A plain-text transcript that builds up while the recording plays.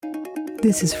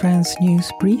This is France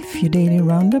News Brief, your daily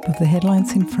roundup of the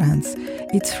headlines in France.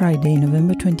 It's Friday,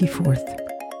 November 24th.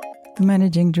 The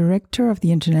managing director of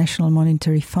the International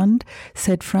Monetary Fund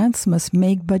said France must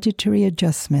make budgetary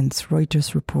adjustments,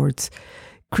 Reuters reports.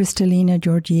 Kristalina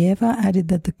Georgieva added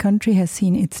that the country has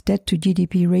seen its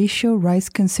debt-to-GDP ratio rise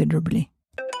considerably.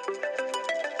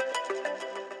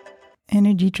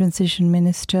 Energy Transition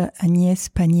Minister Agnès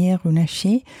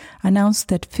Pannier-Runacher announced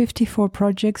that 54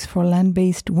 projects for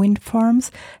land-based wind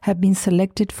farms have been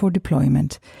selected for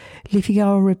deployment. Le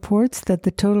Figaro reports that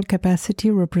the total capacity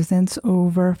represents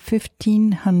over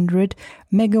 1,500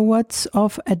 megawatts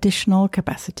of additional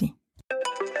capacity.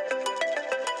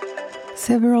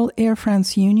 Several Air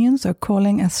France unions are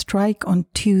calling a strike on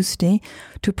Tuesday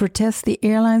to protest the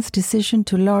airline's decision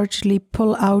to largely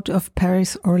pull out of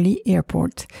Paris-Orly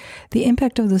Airport. The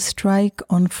impact of the strike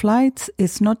on flights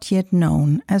is not yet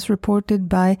known, as reported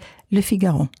by Le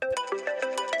Figaro.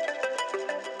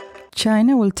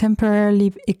 China will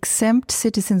temporarily exempt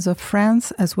citizens of France,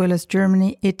 as well as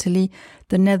Germany, Italy,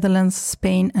 the Netherlands,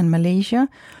 Spain, and Malaysia,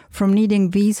 from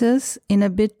needing visas in a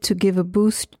bid to give a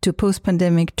boost to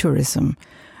post-pandemic tourism.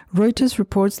 Reuters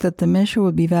reports that the measure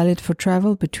will be valid for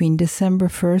travel between December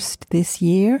 1st this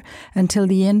year until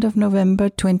the end of November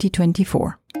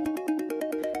 2024.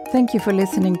 Thank you for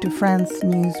listening to France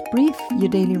News Brief, your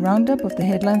daily roundup of the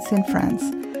headlines in France.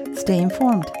 Stay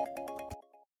informed.